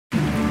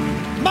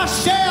Ma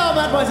chère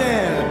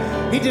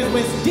mademoiselle, it is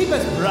with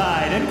deepest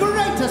pride and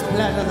greatest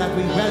pleasure that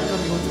we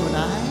welcome you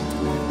tonight.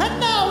 And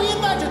now we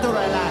invite you to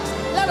relax.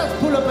 Let us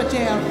pull up a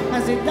chair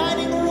as the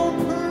dining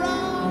room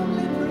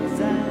proudly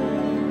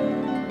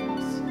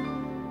presents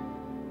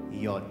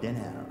your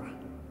dinner.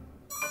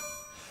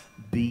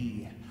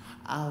 Be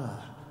our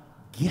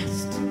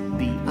guest,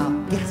 be our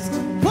guest.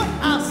 Put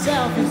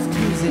ourselves to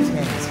the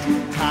test.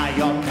 Tie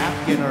your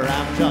napkin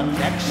around your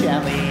neck,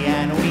 Shelley,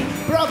 and we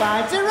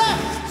provide the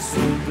rest.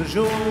 Soup du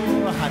jour,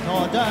 hot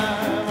hors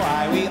d'oeuvre,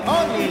 why we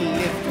only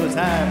live to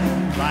serve.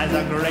 Fries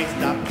are great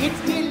stuff, it's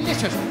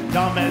delicious.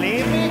 Don't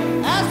believe me?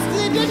 Ask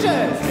the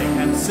dishes. They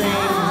can sing,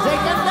 they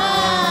can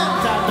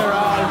dance. After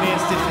all, we're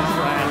sisters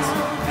friends,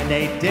 and a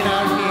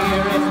dinner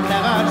here is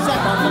never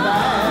second to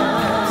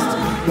best.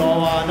 Go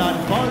on,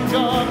 unfold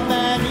your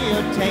menu,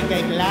 take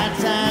a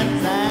glance,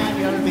 and then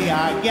you'll be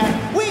our guest.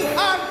 We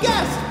are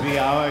guests, be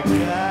our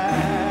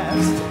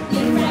guest.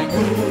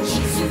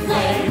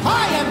 I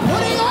am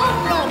putting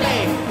on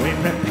me. We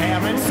prepare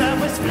and serve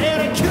with flair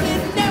and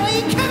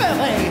culinary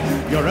cabaret.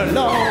 You're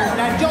alone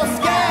and you're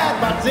scared,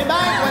 but the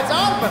banquet's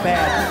all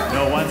prepared.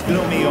 No one's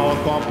gloomy or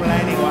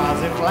complaining while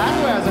the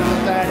flatwares are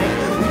standing.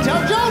 We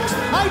tell jokes,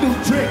 I do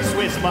tricks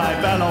with my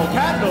fellow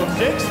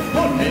candlesticks.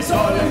 Put this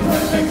all in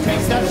perfect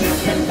taste that you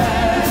can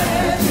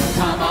bear.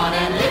 Come on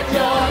and lift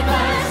your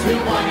glass. We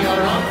want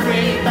your own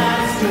free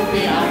pass to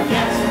be our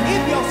guest.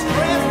 If you're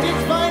stressed,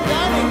 it's fine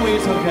dining, we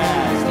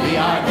suggest. Be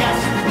our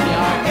guest, be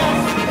our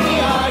guest, be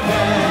our guest.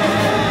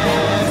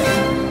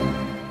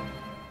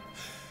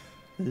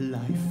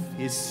 Life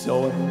is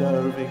so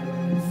unnerving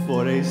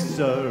for a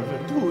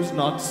servant who's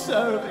not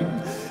serving.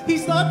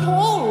 He's not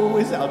whole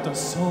without a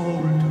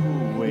soul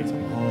to wait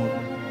upon.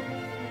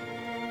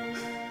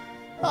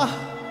 Ah,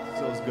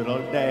 those good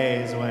old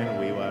days when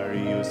we were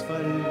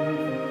useful.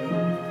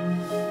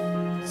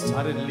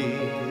 Suddenly,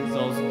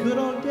 those good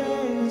old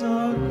days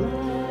are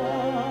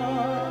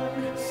gone.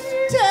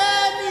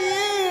 10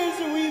 years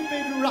we've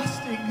been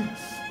rusting,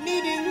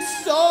 needing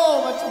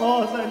so much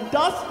more than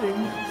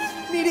dusting,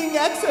 needing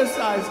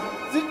exercise,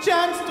 the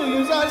chance to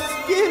use our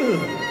skill.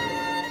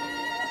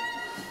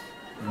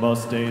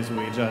 Most days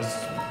we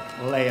just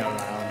lay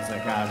around the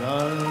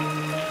garden.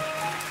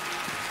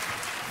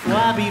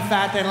 Flabby,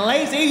 fat, and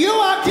lazy, you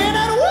walked in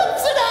and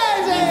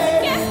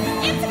whoops-a-daisy!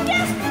 It's a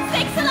guest,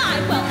 sakes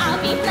alive, well I'll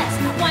be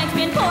blessed. Wine's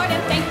been poured and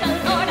thank the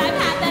Lord I've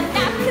had the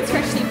napkins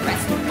freshly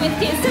pressed. With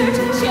dessert,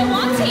 she'll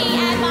want tea,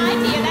 and my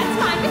dear, that's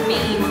fine with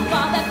me.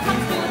 While the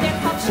cups do their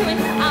cup chewing,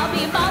 I'll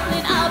be bubbling